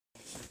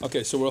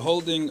Okay, so we're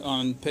holding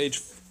on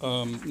page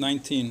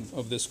 19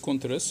 of this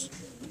Kunteres,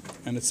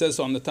 and it says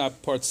on the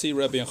top, part C,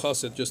 Rebbe and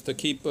Chassid, just to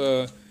keep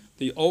the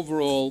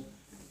overall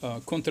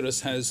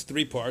Kunteres has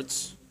three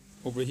parts.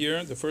 Over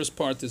here, the first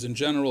part is in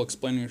general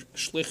explaining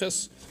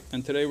Shlichus,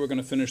 and today we're going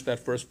to finish that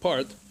first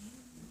part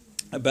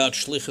about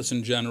Shlichus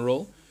in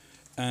general,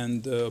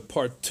 and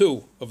part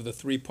two of the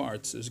three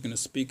parts is going to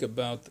speak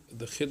about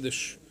the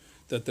Chiddush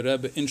that the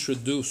Rebbe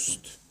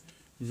introduced,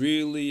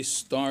 really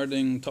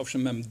starting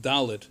Tavshin Mem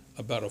Dalet,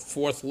 about a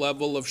fourth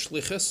level of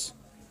Shlichus,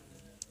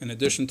 in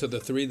addition to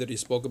the three that he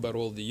spoke about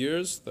all the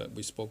years that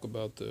we spoke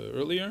about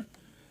earlier.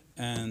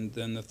 And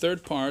then the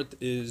third part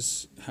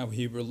is how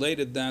he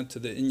related that to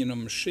the Inyan of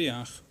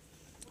Mashiach,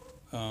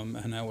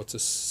 and how it's a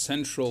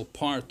central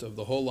part of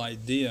the whole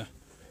idea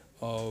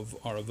of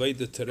our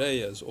Aveda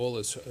today as all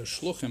as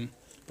Shluchim,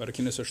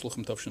 Barakinis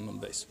Shluchim Tavshin Mem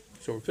Beis.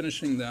 So we're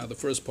finishing the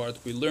first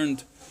part. We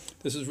learned,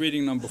 this is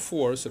reading number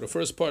 4, so the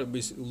first part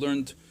we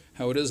learned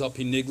how it is Al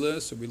Pi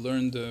Nigla, so we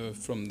learned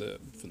from the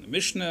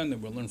Mishnah, and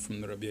then we learned from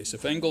the Rabbi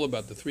Yosef Engel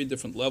about the three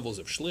different levels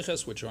of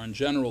Shlichus, which are in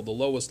general the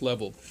lowest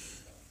level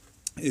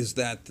is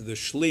that the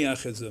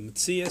Shliach is a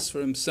Metzias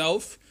for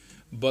himself,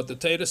 but the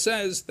Torah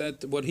says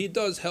that what he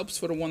does helps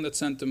for the one that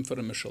sent him for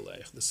the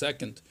Mishalech. The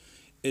second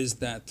is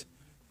that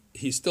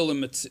he's still a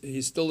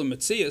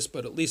Metzias,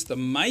 but at least the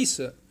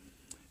Maisa,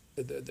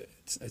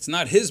 it's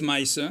not his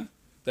Maisa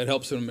that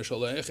helps for the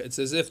Mishalech, it's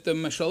as if the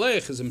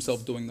Mishalech is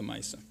himself doing the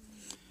Maisa.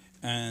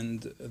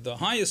 And the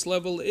highest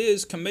level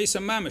is Kamesa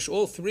Mamish.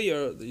 All three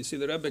are, you see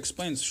the Rebbe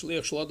explains,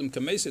 Shliach Shaladim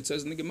Kamesa, it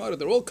says in the Gemara,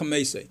 they're all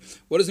Kamesa.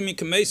 What does it mean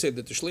Kamesa?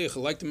 That the Shliach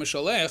like the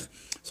Mishalech.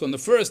 So in the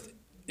first,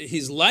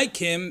 he's like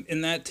him in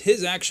that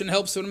his action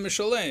helps for the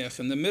Mishalech.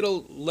 In the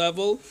middle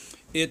level,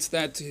 it's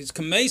that his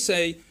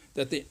Kamesa,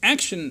 that the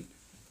action,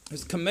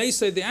 his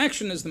Kamesa, the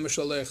action is the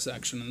Mishalech's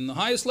action. And in the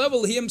highest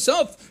level, he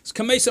himself is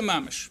Kamesa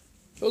Mamish.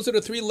 Those are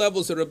the three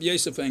levels of Rabbi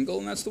Yosef Engel,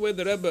 and that's the way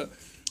the Rebbe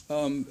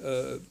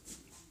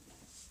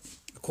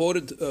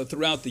quoted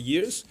throughout the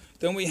years.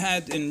 Then we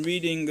had in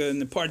reading in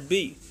the part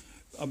B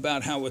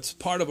about how it's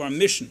part of our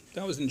mission.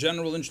 That was in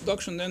general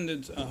introduction. Then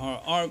it's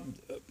how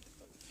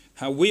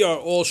we are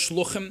all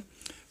shluchim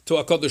to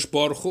HaKadosh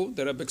Baruch Hu,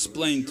 that I've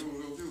explained.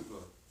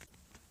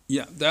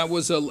 Yeah, that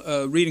was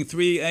reading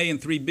 3a and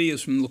 3b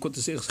is from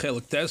Likutei Sichos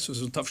Chelik Tes, was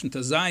from Tavshin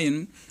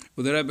Tezayin,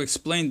 where the Rebbe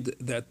explained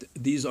that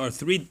these are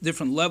three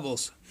different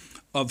levels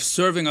of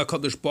serving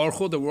HaKadosh Baruch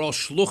Hu, that we're all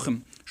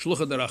shluchim,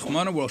 shluchah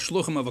derachmana, we're all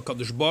shluchim of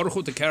HaKadosh Baruch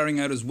Hu, to carrying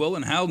out His will,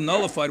 and how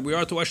nullified we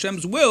are to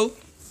Hashem's will,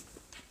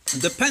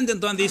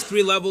 dependent on these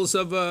three levels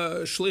of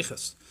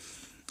shlichus.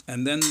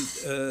 And then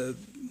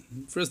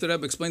first the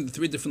Rebbe explained the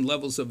three different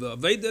levels of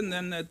Aveda, and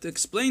then it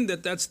explained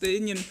that that's the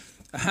Inyan,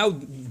 how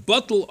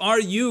bottle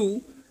are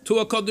you to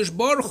HaKadosh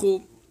Baruch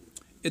Hu,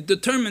 it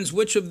determines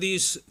which of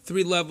these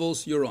three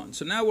levels you're on.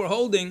 So now we're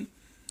holding,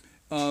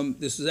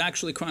 this is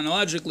actually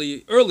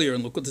chronologically earlier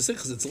in Likutei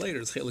Sichos. It's later.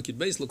 It's Chelik Yud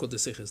Beis Likutei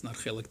Sichos, not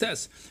Chelik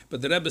Tes.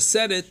 But the Rebbe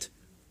said it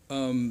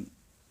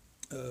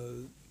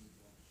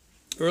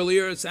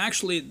earlier. It's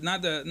actually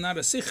not a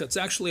Sicha. It's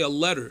actually a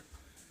letter,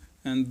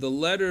 and the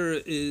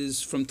letter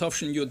is from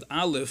Tavshin Yud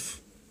Aleph.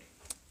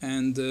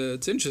 And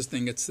it's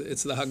interesting. It's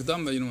the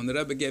Hagdama. When the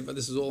Rebbe gave,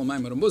 this is all a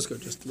Maimar Muskar,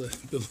 just a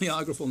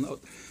bibliographical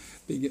note.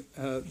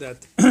 That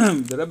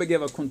the Rebbe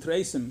gave a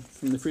kontreisim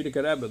from the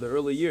Frierdiker Rebbe, the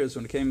early years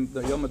when it came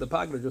the Yom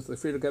HaPagra, just the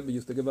Frierdiker Rebbe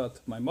used to give out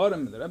Maimorim,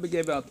 and the Rebbe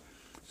gave out,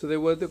 so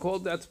they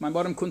called that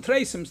Maimorim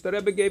kontreisim. The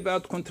Rebbe gave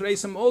out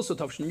kontreisim also,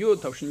 Tavshin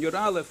Yud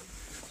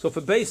Aleph. So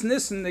for Beis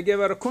Nissen, they gave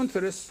out a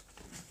konteres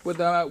with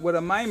a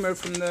Maimer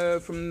from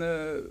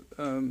the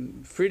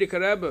Frierdiker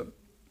Rebbe,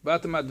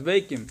 Batam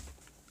Adveikim,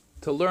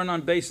 to learn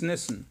on Beis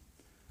Nissen.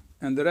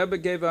 And the Rebbe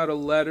gave out a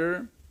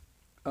letter,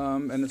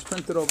 and it's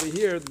printed over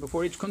here.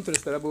 Before each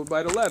kunteres, the Rebbe would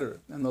write a letter,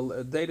 and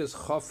the date is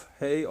Chaf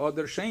Hey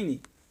Oder Sheni,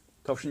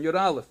 Tavshin Yud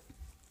Aleph,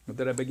 that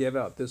the Rebbe gave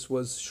out. This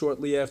was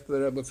shortly after the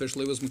Rebbe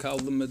officially was Mekal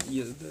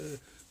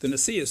the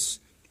Nesius,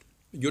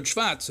 Yud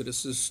Shvat. So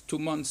this is 2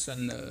 months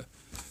and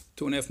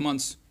 2.5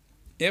 months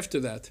after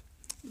that.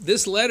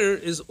 This letter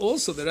is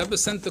also the Rebbe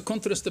sent the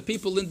kunteres to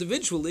people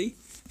individually,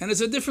 and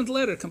it's a different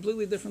letter,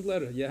 completely different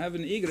letter. You have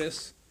in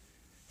Igres,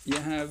 you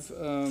have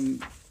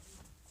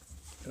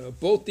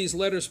both these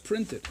letters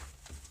printed.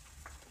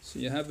 So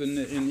you have in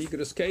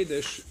Igros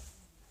Kodesh,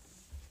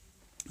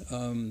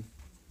 from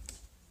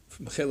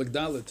Chelik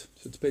Dalet,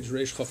 so it's page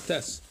Reish Chav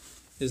Tes,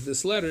 is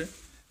this letter.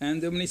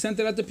 And when he sent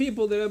it out to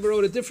people, the Rebbe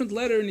wrote a different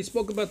letter, and he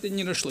spoke about the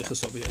Inyan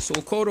Shlichus over here. So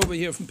we'll quote over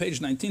here from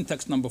page 19,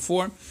 text number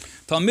 4.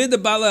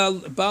 Talmid Bal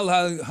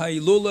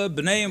Ha'ilula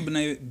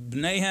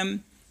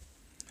B'neihem.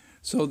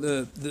 So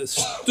the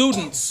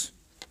students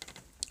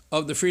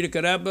of the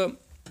Frierdiker Rebbe,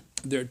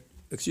 the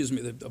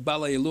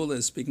Bal Ha'ilula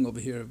is speaking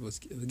over here, was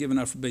given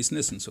out for Beis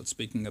Nissen, so it's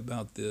speaking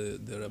about the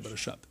Rebbe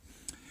Rashab.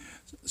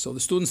 So the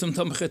students of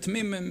Tamchet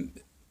Mimim,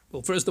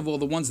 well, first of all,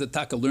 the ones that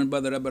Taka learned by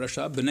the Rebbe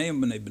Rashab,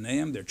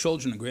 B'neihem, their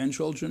children and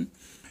grandchildren.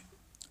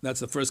 That's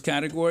the first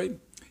category.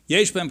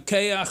 Yesh b'hem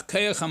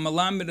keach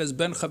ha'malamid as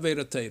ben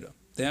chaver Torah.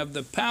 They have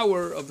the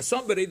power of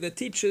somebody that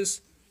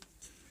teaches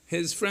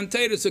his friend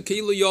Teretz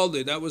Akilu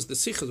Yoldi. That was the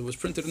Sikha that was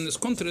printed in this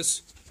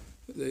Kuntres.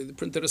 The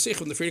printed a Sikha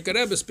from the Frierdiker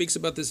Rebbe speaks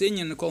about this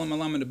Inyan and call him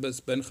Malamed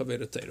ben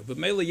Chaver Teretz. But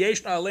Mele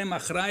Yesh Alem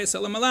Achrayes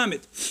Ala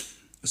Malamed.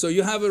 So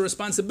you have a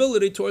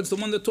responsibility towards the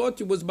one that taught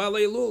you was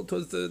Balei Lul,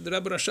 towards the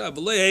Rebbe Rashav.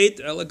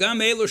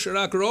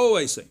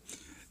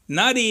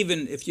 Not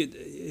even if you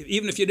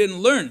didn't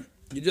learn,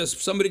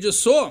 somebody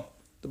just saw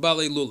the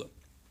Balei Lula.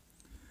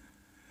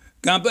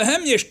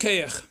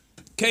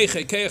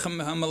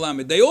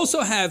 They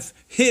also have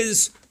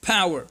his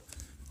power,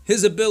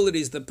 his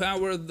abilities, the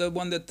power of the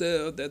one that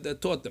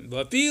taught them.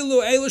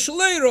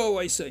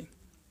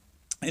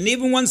 And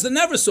even ones that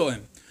never saw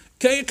him.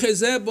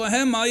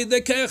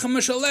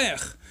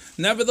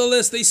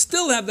 Nevertheless, they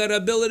still have that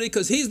ability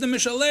because he's the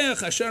Mishalech.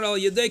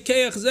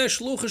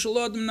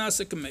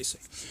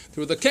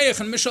 Through the Keich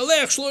and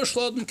Mishalech, Shluch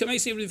Shlodim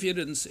Kamesi, even if you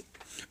didn't see.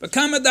 But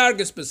Kama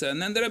Dargas B'zeh,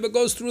 and then the Rebbe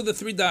goes through the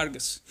 3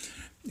 Dargas.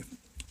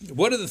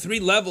 What are the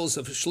 3 levels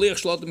of Shliach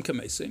Shlodim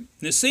Kamesi?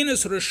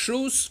 Nesinus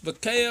Reshus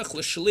V'Keich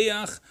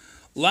L'Shliach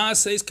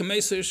La'aseis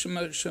Kamesi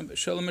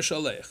Shel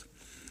Mishalech.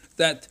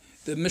 That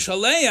the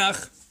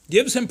Mishalech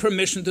gives him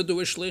permission to do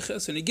a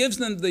shlichus, and he gives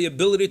them the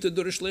ability to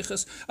do a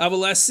shlichus.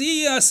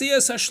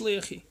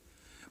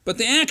 But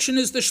the action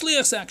is the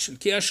shliach's action.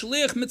 The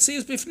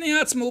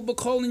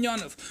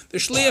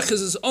shliach is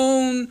his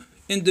own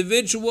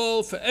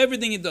individual for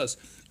everything he does.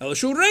 But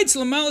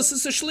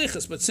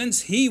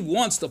since he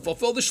wants to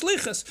fulfill the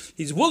shlichus,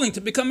 he's willing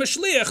to become a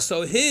shliach,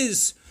 so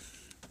his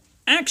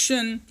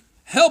action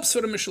helps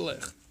for the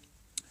mishalech.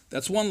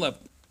 That's one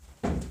level.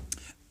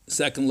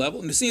 Second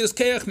level, that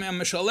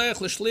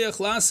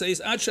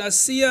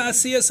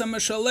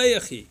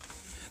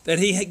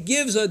he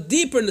gives a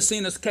deeper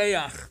nesinas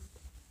keach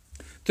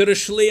to the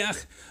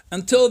shliach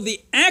until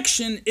the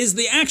action is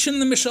the action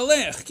of the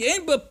mishalech.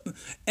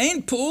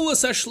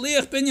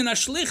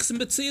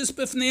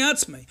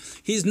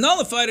 He's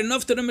nullified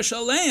enough to the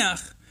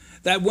mishalech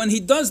that when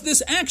he does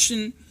this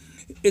action,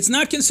 it's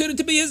not considered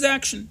to be his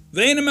action.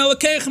 It's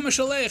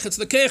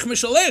the keich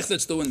mishalech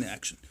that's doing the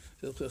action.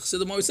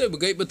 Chassidim always say, but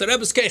the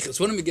Rebbe's Keiches.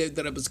 What do we give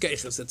the Rebbe's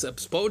Keiches? It's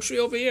poetry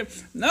over here?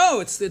 No,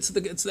 it's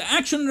the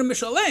action of the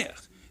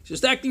Mishaleach.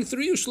 Just acting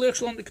through you, Shliach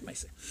Shalom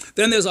D'Kmeisei.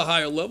 Then there's a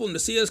higher level,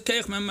 Nesinas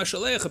Keich Mem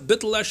Mishaleach, a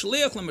Bittel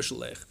HaShliach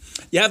LeMishaleach.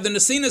 You have the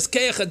Nesinas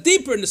Keich, a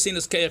deeper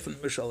Nesinas Keich from the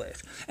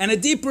Mishaleach, and a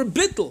deeper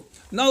Bittel,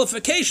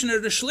 nullification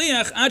of the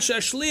Shliach, Acha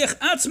Shliach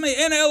Atzmei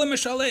En El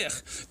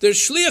Mishaleach. The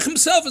Shliach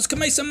himself is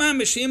Kmeisei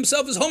Mamish, he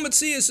himself is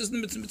Hometzias, is the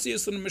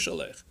Metzias from the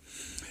Mishaleach.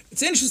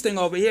 It's interesting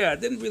over here. I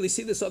didn't really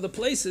see this other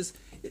places.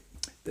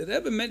 The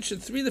Rebbe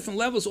mentioned 3 different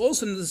levels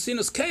also in the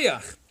Sinus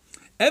Keach.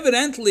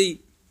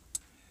 Evidently,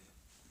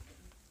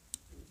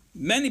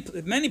 many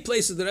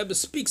places the Rebbe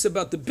speaks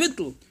about the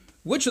bittul.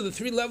 Which of the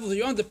 3 levels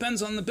you're on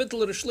depends on the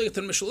bittul of the shliach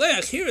and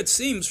mishalech. Here it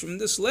seems from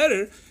this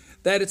letter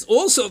that it's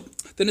also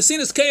the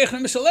Nesinus Keach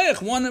and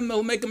mishalech. One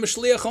will make him a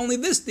shliach only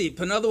this deep,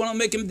 another one will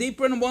make him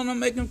deeper, and one will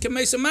make him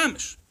kemesa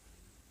mamish,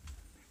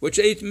 which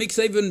makes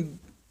even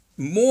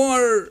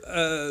more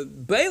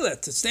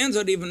beilet. It stands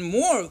out even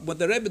more what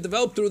the Rebbe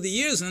developed through the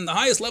years, and in the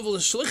highest level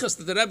of shlichus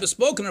that the Rebbe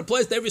spoke and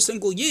applies to every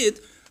single yid,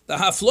 the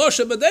haflo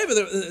Shabbat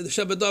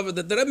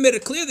that the Rebbe made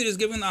it clear that he's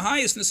giving the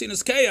highest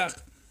Nesinus Keach.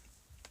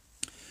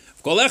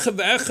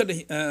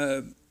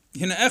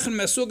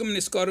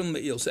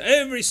 So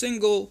every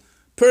single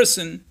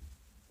person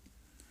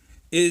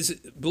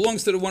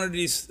belongs to one of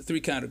these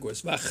 3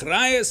 categories.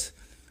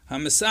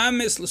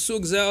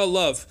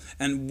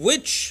 And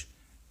which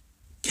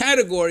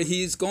category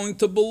he's going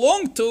to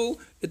belong to,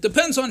 it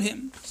depends on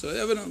him. So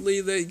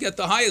evidently they get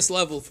the highest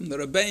level from the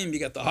Rebbeim, you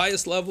get the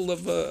highest level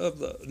of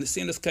the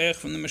Nesinus Keich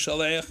from the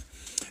Mishalech,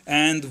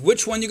 and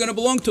which one you're going to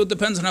belong to, it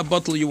depends on how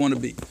butler you want to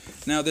be.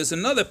 Now there's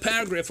another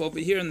paragraph over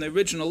here in the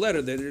original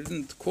letter that I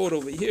didn't quote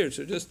over here,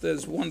 so just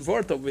there's one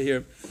vort over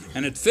here,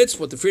 and it fits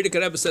what the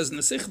Frierdiker Rebbe says in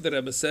the Sikh. The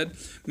Rebbe said,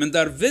 "Men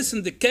dar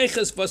wissen de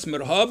Keiches was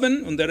mir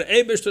haben, und der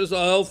Eibishter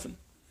soll helfen.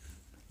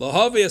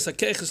 Lahavi es a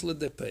Keiches le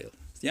depeil."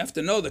 You have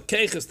to know the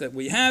keiches that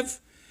we have,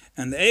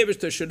 and the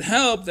Eibishter should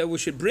help, that we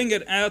should bring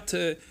it out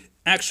to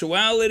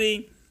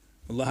actuality,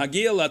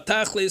 that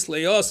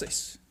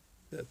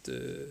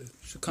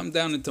should come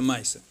down into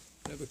Maisa.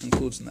 Whatever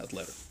concludes in that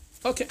letter.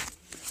 Okay,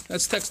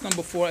 that's text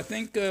number 4, I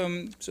think.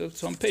 So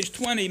on page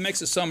 20, he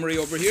makes a summary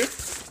over here.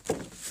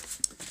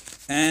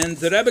 And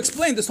the Rebbe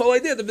explained this whole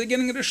idea at the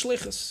beginning of the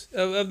Shlichus,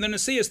 of the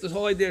Nesias, this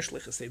whole idea of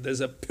Shlichus.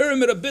 There's a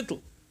pyramid of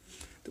bittul.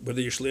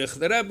 Whether you're Shliach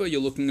the Rebbe, you're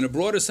looking in a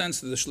broader sense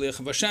to the Shliach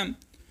of Hashem.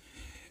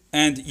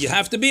 And you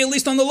have to be at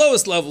least on the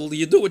lowest level.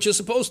 You do what you're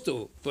supposed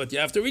to, but you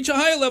have to reach a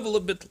higher level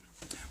of bittul.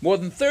 More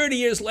than 30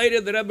 years later,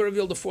 the Rebbe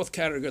revealed the 4th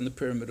category in the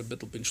pyramid of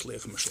bittul bin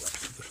shliach and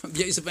mishalech.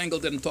 Yosef Engel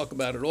didn't talk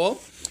about it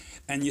all.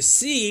 And you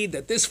see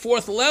that this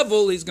 4th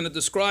level he's going to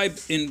describe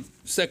in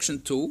section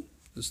 2,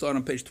 to start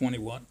on page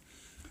 21,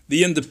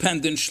 the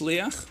independent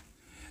shliach.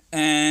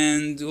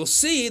 And you'll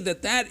see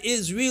that that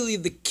is really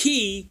the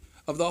key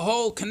of the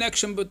whole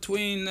connection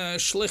between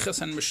shlichus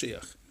and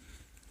Mashiach.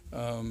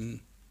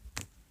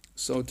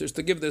 So just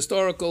to give the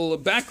historical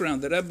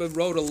background, the Rebbe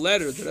wrote a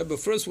letter. The Rebbe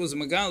first was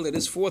Megal,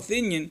 his fourth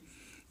Inyan.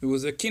 It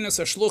was a Kinas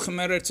Ashluchim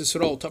Eretz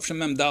Yisrael, Tavshem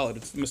Mem Dalet.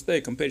 It's a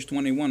mistake. On page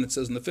 21, it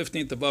says in the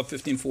 15th above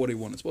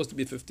 1541. It's supposed to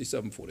be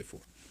 5744.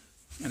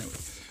 Anyway,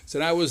 so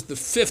that was the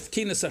fifth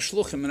Kinas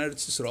Ashluchim in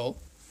Eretz Yisrael.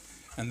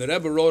 And the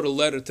Rebbe wrote a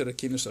letter to the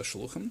Kinas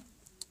Ashluchim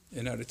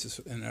in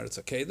Eretz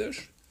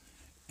HaKedesh.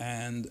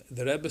 And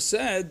the Rebbe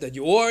said that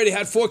you already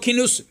had 4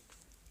 Kinusim.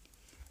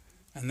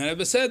 And the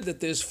Rebbe said that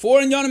there's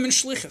 4 Inyanim in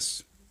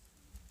Shlichus.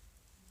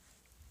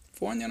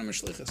 4 Inyanim in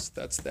Shlichus.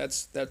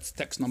 That's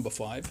text number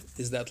 5,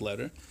 is that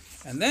letter.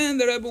 And then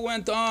the Rebbe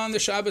went on the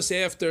Shabbos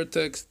after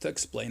to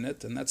explain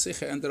it, and that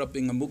Sikha ended up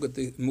being a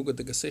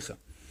Mugadig Sikha.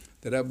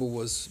 The Rebbe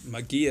was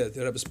Magia,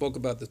 the Rebbe spoke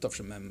about the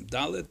Tavshem Mem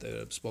Dalet, the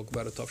Rebbe spoke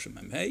about the Tavshem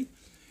Mem Hey,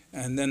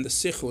 and then the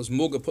Sikha was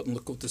Muga put in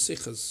Lekut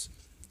Sichas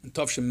and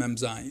Tavshem Mem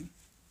Zayin.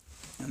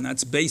 And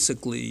that's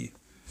basically,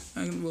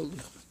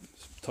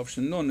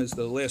 Tavshem Nun is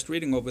the last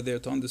reading over there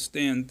to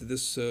understand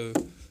this.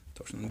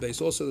 Tavshem Nun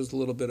base also there's a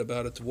little bit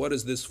about it. What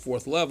is this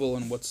 4th level,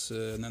 and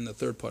and then the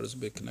 3rd part is a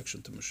big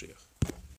connection to Mashiach.